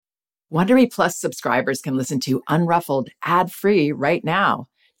Wondery Plus subscribers can listen to Unruffled ad-free right now.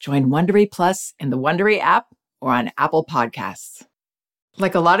 Join Wondery Plus in the Wondery app or on Apple Podcasts.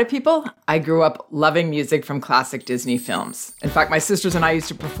 Like a lot of people, I grew up loving music from classic Disney films. In fact, my sisters and I used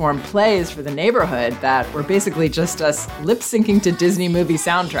to perform plays for the neighborhood that were basically just us lip-syncing to Disney movie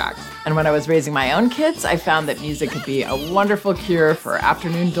soundtracks. And when I was raising my own kids, I found that music could be a wonderful cure for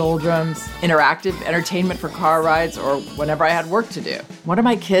afternoon doldrums, interactive entertainment for car rides, or whenever I had work to do. One of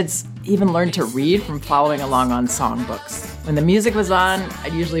my kids even learned to read from following along on songbooks. When the music was on,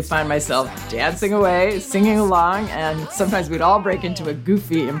 I'd usually find myself dancing away, singing along, and sometimes we'd all break into a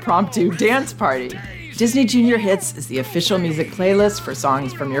goofy, impromptu dance party. Disney Junior Hits is the official music playlist for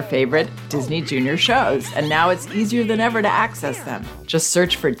songs from your favorite Disney Junior shows, and now it's easier than ever to access them. Just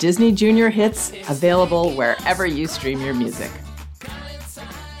search for Disney Junior Hits, available wherever you stream your music.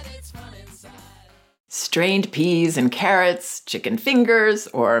 Strained peas and carrots, chicken fingers,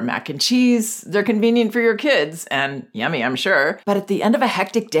 or mac and cheese. They're convenient for your kids and yummy, I'm sure. But at the end of a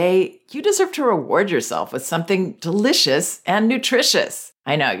hectic day, you deserve to reward yourself with something delicious and nutritious.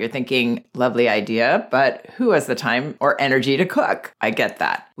 I know you're thinking, lovely idea, but who has the time or energy to cook? I get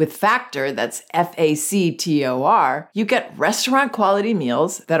that. With Factor, that's Factor, you get restaurant quality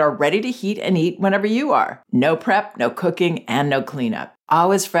meals that are ready to heat and eat whenever you are. No prep, no cooking, and no cleanup.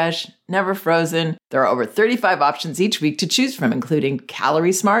 Always fresh, never frozen. There are over 35 options each week to choose from, including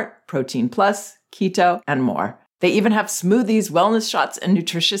Calorie Smart, Protein Plus, Keto, and more. They even have smoothies, wellness shots, and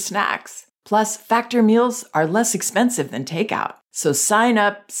nutritious snacks. Plus, Factor meals are less expensive than takeout. So sign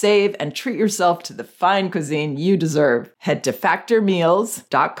up, save, and treat yourself to the fine cuisine you deserve. Head to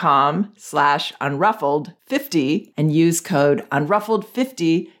factormeals.com/unruffled50 and use code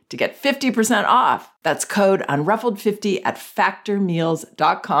unruffled50 to get 50% off. That's code unruffled50 at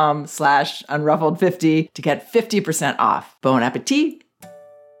factormeals.com/unruffled50 to get 50% off. Bon appetit.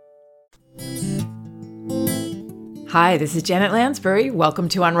 Hi, this is Janet Lansbury. Welcome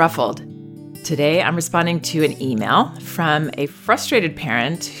to Unruffled. Today, I'm responding to an email from a frustrated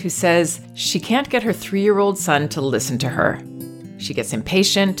parent who says she can't get her 3-year-old son to listen to her. She gets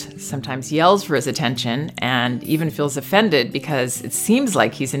impatient, sometimes yells for his attention, and even feels offended because it seems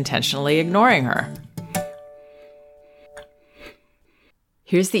like he's intentionally ignoring her.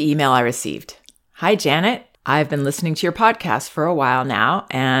 Here's the email I received. Hi, Janet. I've been listening to your podcast for a while now,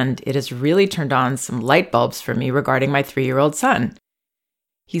 and it has really turned on some light bulbs for me regarding my 3-year-old son.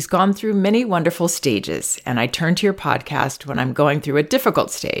 He's gone through many wonderful stages, and I turn to your podcast when I'm going through a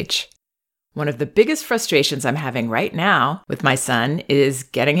difficult stage. One of the biggest frustrations I'm having right now with my son is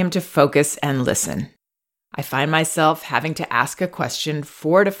getting him to focus and listen. I find myself having to ask a question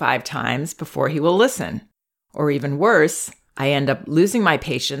 4 to 5 times before he will listen. Or even worse, I end up losing my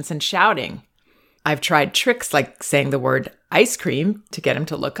patience and shouting. I've tried tricks like saying the word ice cream to get him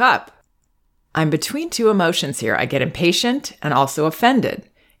to look up. I'm between 2 emotions here. I get impatient and also offended.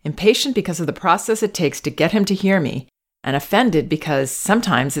 Impatient because of the process it takes to get him to hear me, and offended because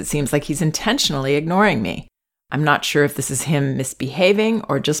sometimes it seems like he's intentionally ignoring me. I'm not sure if this is him misbehaving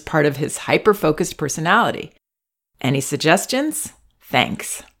or just part of his hyper-focused personality. Any suggestions?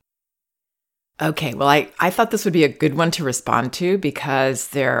 Thanks. Okay, well, I thought this would be a good one to respond to because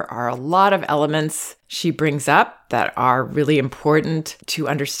there are a lot of elements she brings up that are really important to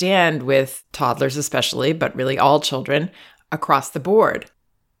understand with toddlers especially, but really all children across the board.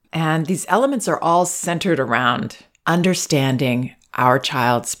 And these elements are all centered around understanding our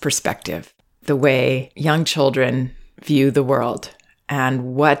child's perspective, the way young children view the world,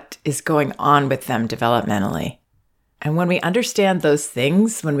 and what is going on with them developmentally. And when we understand those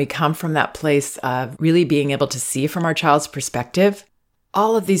things, when we come from that place of really being able to see from our child's perspective,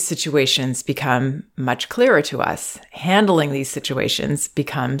 all of these situations become much clearer to us. Handling these situations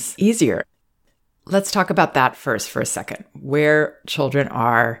becomes easier. Let's talk about that first for a second, where children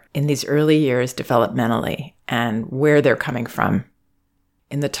are in these early years developmentally and where they're coming from.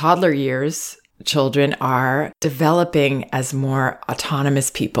 In the toddler years, children are developing as more autonomous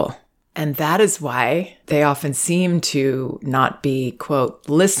people. And that is why they often seem to not be, quote,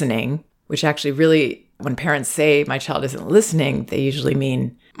 listening, which actually really, when parents say my child isn't listening, they usually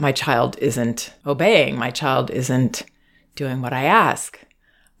mean my child isn't obeying, my child isn't doing what I ask.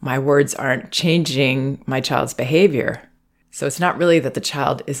 My words aren't changing my child's behavior. So it's not really that the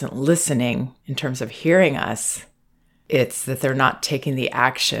child isn't listening in terms of hearing us. It's that they're not taking the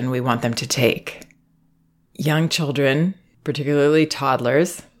action we want them to take. Young children, particularly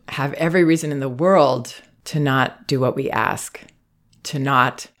toddlers, have every reason in the world to not do what we ask, to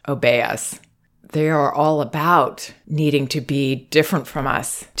not obey us. They are all about needing to be different from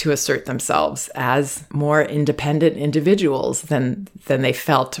us to assert themselves as more independent individuals than they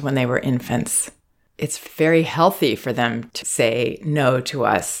felt when they were infants. It's very healthy for them to say no to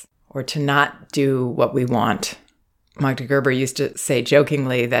us or to not do what we want. Magda Gerber used to say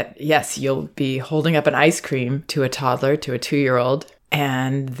jokingly that, yes, you'll be holding up an ice cream to a toddler, to a 2-year-old,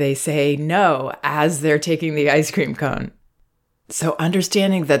 and they say no as they're taking the ice cream cone. So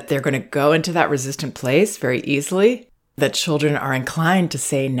understanding that they're going to go into that resistant place very easily, that children are inclined to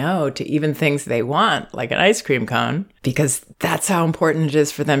say no to even things they want, like an ice cream cone, because that's how important it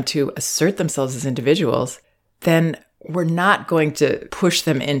is for them to assert themselves as individuals, then we're not going to push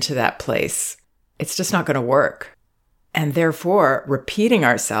them into that place. It's just not going to work. And therefore, repeating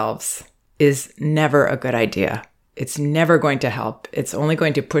ourselves is never a good idea. It's never going to help. It's only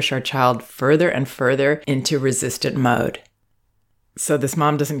going to push our child further and further into resistant mode. So this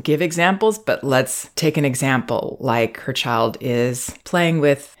mom doesn't give examples, but let's take an example like her child is playing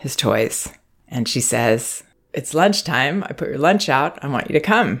with his toys. And she says, "It's lunchtime. I put your lunch out. I want you to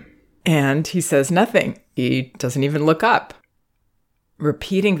come." And he says nothing. He doesn't even look up.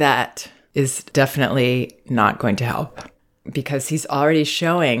 Repeating that is definitely not going to help because he's already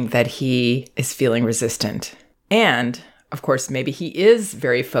showing that he is feeling resistant. And, of course, maybe he is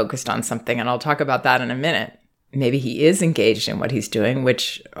very focused on something, and I'll talk about that in a minute. Maybe he is engaged in what he's doing,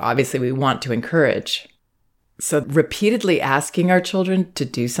 which obviously we want to encourage. So repeatedly asking our children to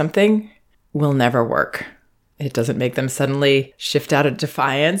do something will never work. It doesn't make them suddenly shift out of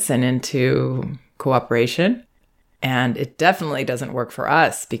defiance and into cooperation. And it definitely doesn't work for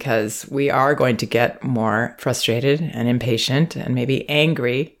us because we are going to get more frustrated and impatient and maybe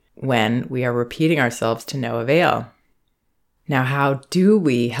angry when we are repeating ourselves to no avail. Now, how do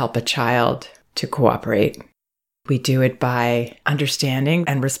we help a child to cooperate? We do it by understanding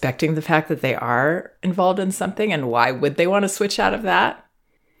and respecting the fact that they are involved in something, and why would they want to switch out of that?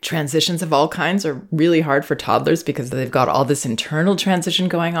 Transitions of all kinds are really hard for toddlers because they've got all this internal transition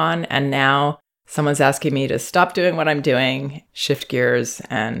going on, and now someone's asking me to stop doing what I'm doing, shift gears,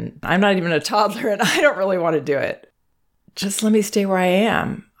 and I'm not even a toddler and I don't really want to do it. Just let me stay where I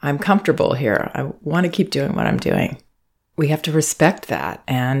am. I'm comfortable here. I want to keep doing what I'm doing. We have to respect that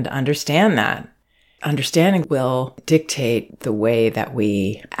and understand that. Understanding will dictate the way that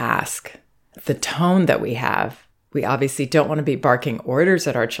we ask, the tone that we have. We obviously don't want to be barking orders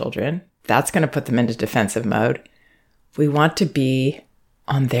at our children. That's going to put them into defensive mode. We want to be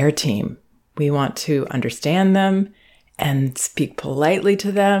on their team. We want to understand them and speak politely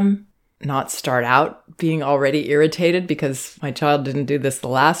to them, not start out being already irritated because my child didn't do this the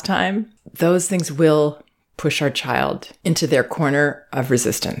last time. Those things will push our child into their corner of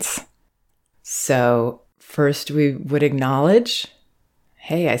resistance. So first we would acknowledge,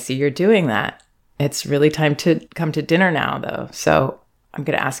 hey, I see you're doing that. It's really time to come to dinner now, though. So I'm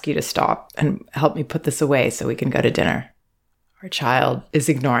going to ask you to stop and help me put this away so we can go to dinner. Our child is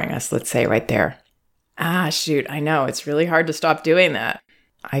ignoring us, let's say right there. Shoot, I know. It's really hard to stop doing that.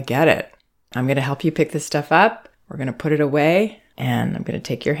 I get it. I'm going to help you pick this stuff up. We're going to put it away and I'm going to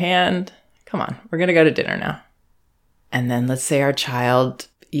take your hand. Come on, we're going to go to dinner now. And then let's say our child,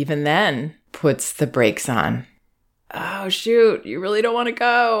 even then, puts the brakes on. Oh, shoot, you really don't want to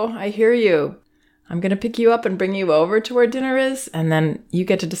go. I hear you. I'm going to pick you up and bring you over to where dinner is, and then you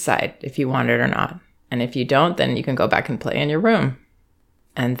get to decide if you want it or not. And if you don't, then you can go back and play in your room.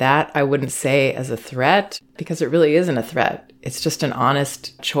 And that I wouldn't say as a threat, because it really isn't a threat. It's just an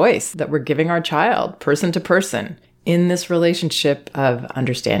honest choice that we're giving our child, person to person, in this relationship of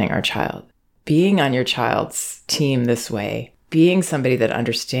understanding our child. Being on your child's team this way, being somebody that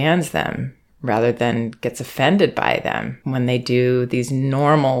understands them rather than gets offended by them when they do these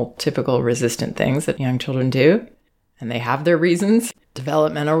normal, typical resistant things that young children do. And they have their reasons.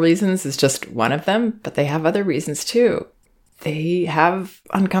 Developmental reasons is just one of them, but they have other reasons too. They have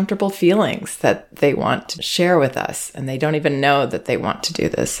uncomfortable feelings that they want to share with us, and they don't even know that they want to do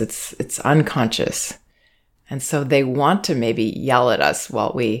this. It's unconscious. And so they want to maybe yell at us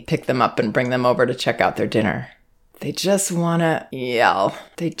while we pick them up and bring them over to check out their dinner. They just want to yell.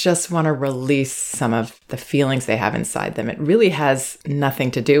 They just want to release some of the feelings they have inside them. It really has nothing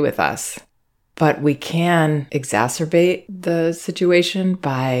to do with us. But we can exacerbate the situation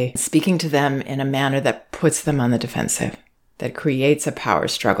by speaking to them in a manner that puts them on the defensive, that creates a power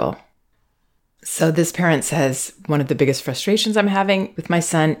struggle. So this parent says, one of the biggest frustrations I'm having with my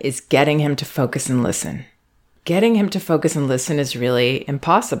son is getting him to focus and listen. Getting him to focus and listen is really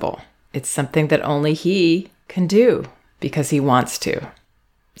impossible. It's something that only he can do because he wants to.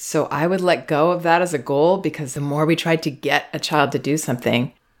 So I would let go of that as a goal, because the more we try to get a child to do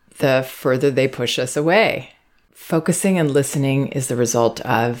something, the further they push us away. Focusing and listening is the result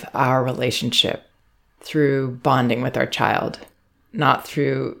of our relationship through bonding with our child, not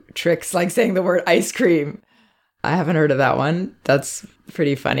through tricks like saying the word ice cream. I haven't heard of that one. That's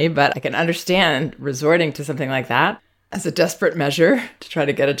pretty funny, but I can understand resorting to something like that as a desperate measure to try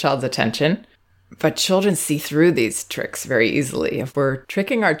to get a child's attention. But children see through these tricks very easily. If we're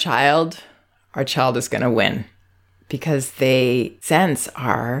tricking our child is going to win because they sense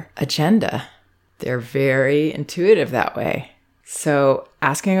our agenda. They're very intuitive that way. So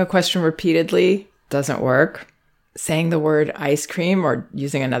asking a question repeatedly doesn't work. Saying the word ice cream or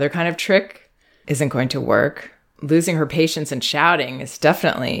using another kind of trick isn't going to work. Losing her patience and shouting is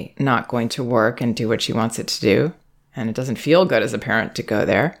definitely not going to work and do what she wants it to do. And it doesn't feel good as a parent to go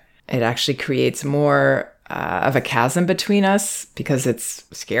there. It actually creates more of a chasm between us because it's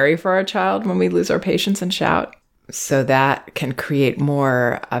scary for our child when we lose our patience and shout. So that can create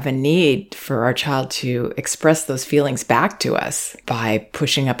more of a need for our child to express those feelings back to us by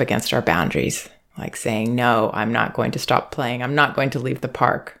pushing up against our boundaries, like saying, no, I'm not going to stop playing. I'm not going to leave the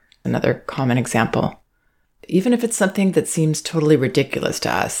park. Another common example. Even if it's something that seems totally ridiculous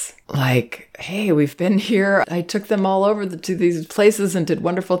to us, like, hey, we've been here. I took them all over to these places and did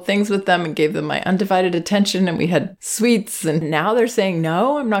wonderful things with them and gave them my undivided attention and we had sweets. And now they're saying,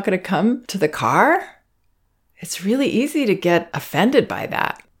 no, I'm not going to come to the car. It's really easy to get offended by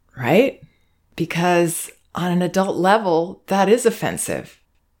that, right? Because on an adult level, that is offensive.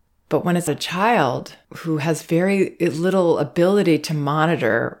 But when it's a child who has very little ability to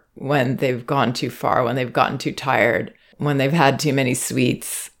monitor when they've gone too far, when they've gotten too tired, when they've had too many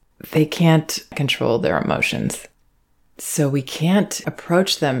sweets, they can't control their emotions. So we can't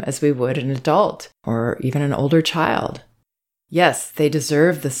approach them as we would an adult or even an older child. Yes, they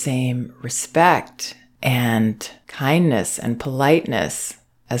deserve the same respect and kindness and politeness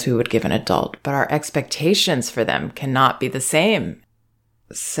as we would give an adult, but our expectations for them cannot be the same.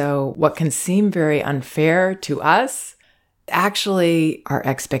 So what can seem very unfair to us, actually our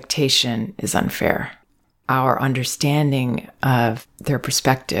expectation is unfair. Our understanding of their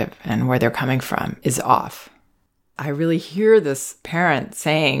perspective and where they're coming from is off. I really hear this parent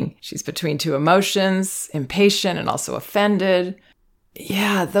saying she's between two emotions, impatient and also offended.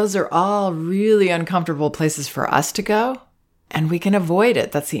 Yeah, those are all really uncomfortable places for us to go, and we can avoid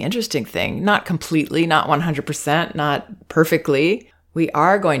it. That's the interesting thing. Not completely, not 100%, not perfectly. We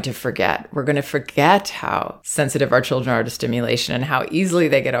are going to forget. We're going to forget how sensitive our children are to stimulation and how easily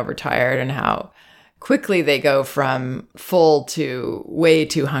they get overtired and how quickly they go from full to way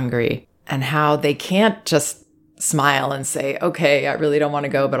too hungry and how they can't just smile and say, okay, I really don't want to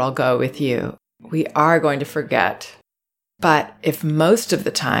go, but I'll go with you. We are going to forget. But if most of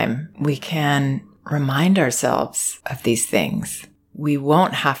the time we can remind ourselves of these things, we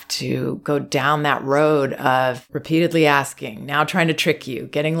won't have to go down that road of repeatedly asking, now trying to trick you,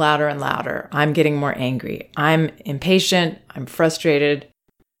 getting louder and louder. I'm getting more angry. I'm impatient. I'm frustrated.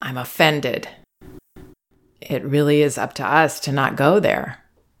 I'm offended. It really is up to us to not go there.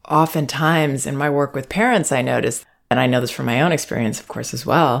 Oftentimes in my work with parents, I notice, and I know this from my own experience, of course, as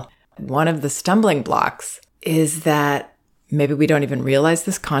well, one of the stumbling blocks is that maybe we don't even realize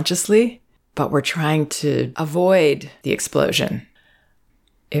this consciously, but we're trying to avoid the explosion.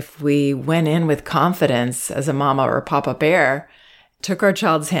 If we went in with confidence as a mama or a papa bear, took our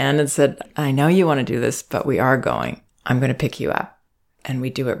child's hand and said, I know you want to do this, but we are going. I'm going to pick you up. And we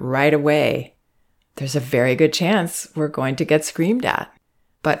do it right away. There's a very good chance we're going to get screamed at.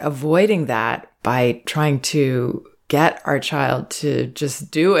 But avoiding that by trying to get our child to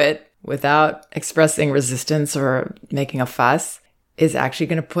just do it without expressing resistance or making a fuss is actually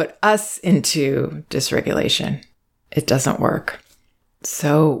going to put us into dysregulation. It doesn't work.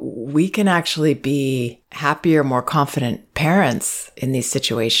 So we can actually be happier, more confident parents in these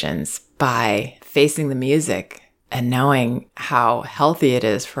situations by facing the music and knowing how healthy it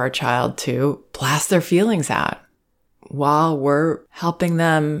is for our child to blast their feelings out while we're helping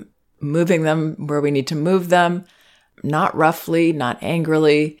them, moving them where we need to move them, not roughly, not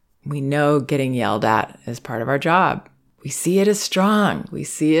angrily. We know getting yelled at is part of our job. We see it as strong. We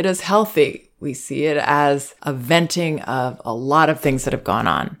see it as healthy. We see it as a venting of a lot of things that have gone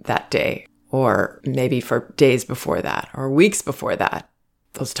on that day, or maybe for days before that, or weeks before that.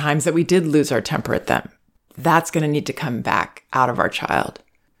 Those times that we did lose our temper at them. That's going to need to come back out of our child.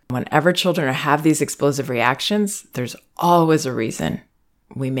 Whenever children have these explosive reactions, there's always a reason.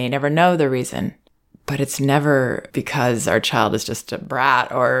 We may never know the reason. But it's never because our child is just a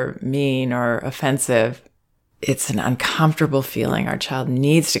brat or mean or offensive. It's an uncomfortable feeling our child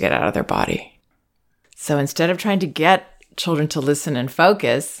needs to get out of their body. So instead of trying to get children to listen and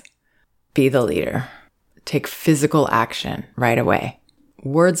focus, be the leader. Take physical action right away.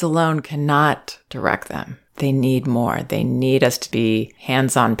 Words alone cannot direct them. They need more. They need us to be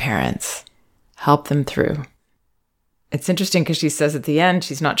hands-on parents. Help them through. It's interesting because she says at the end,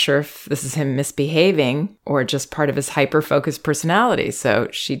 she's not sure if this is him misbehaving or just part of his hyper-focused personality. So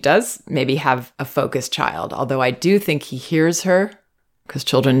she does maybe have a focused child, although I do think he hears her because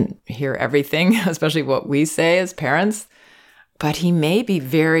children hear everything, especially what we say as parents. But he may be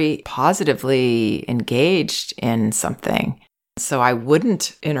very positively engaged in something. So I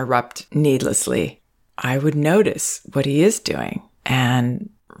wouldn't interrupt needlessly. I would notice what he is doing and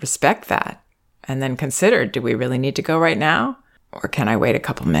respect that. And then consider, do we really need to go right now? Or can I wait a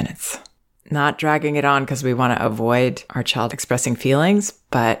couple minutes? Not dragging it on because we want to avoid our child expressing feelings,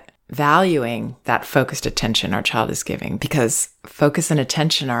 but valuing that focused attention our child is giving, because focus and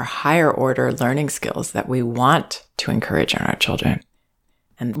attention are higher order learning skills that we want to encourage in our children.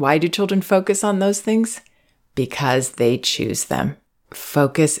 And why do children focus on those things? Because they choose them.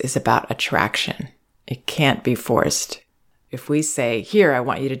 Focus is about attraction. It can't be forced. If we say, here, I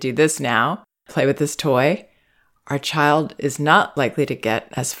want you to do this now, play with this toy, our child is not likely to get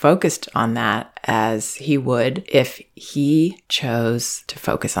as focused on that as he would if he chose to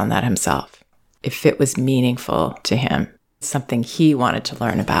focus on that himself, if it was meaningful to him, something he wanted to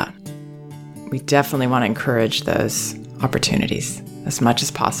learn about. We definitely want to encourage those opportunities as much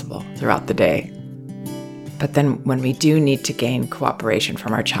as possible throughout the day. But then when we do need to gain cooperation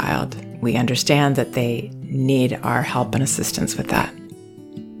from our child, we understand that they need our help and assistance with that.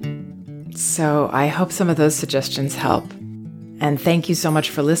 So I hope some of those suggestions help. And thank you so much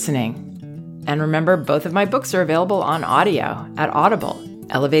for listening. And remember, both of my books are available on audio at Audible,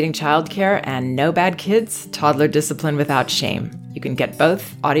 Elevating Childcare and No Bad Kids, Toddler Discipline Without Shame. You can get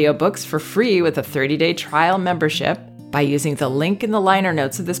both audiobooks for free with a 30-day trial membership by using the link in the liner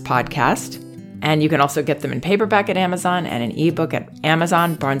notes of this podcast. And you can also get them in paperback at Amazon and an ebook at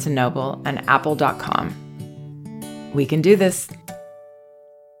Amazon, Barnes & Noble, and Apple.com. We can do this.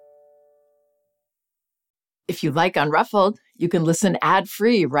 If you like Unruffled, you can listen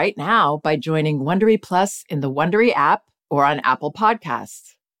ad-free right now by joining Wondery Plus in the Wondery app or on Apple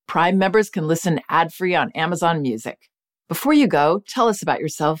Podcasts. Prime members can listen ad-free on Amazon Music. Before you go, tell us about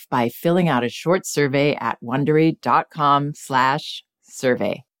yourself by filling out a short survey at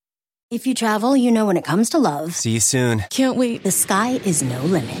Wondery.com/survey. If you travel, you know when it comes to love. See you soon. Can't wait. The sky is no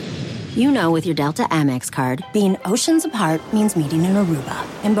limit. You know with your Delta Amex card, being oceans apart means meeting in Aruba.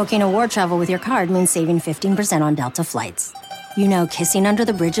 And booking award travel with your card means saving 15% on Delta flights. You know kissing under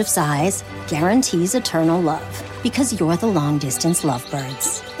the bridge of sighs guarantees eternal love. Because you're the long-distance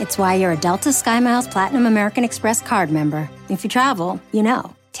lovebirds. It's why you're a Delta SkyMiles Platinum American Express card member. If you travel, you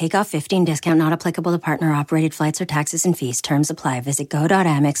know. Take off 15 discount not applicable to partner-operated flights or taxes and fees. Terms apply. Visit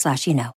go.amex/you know.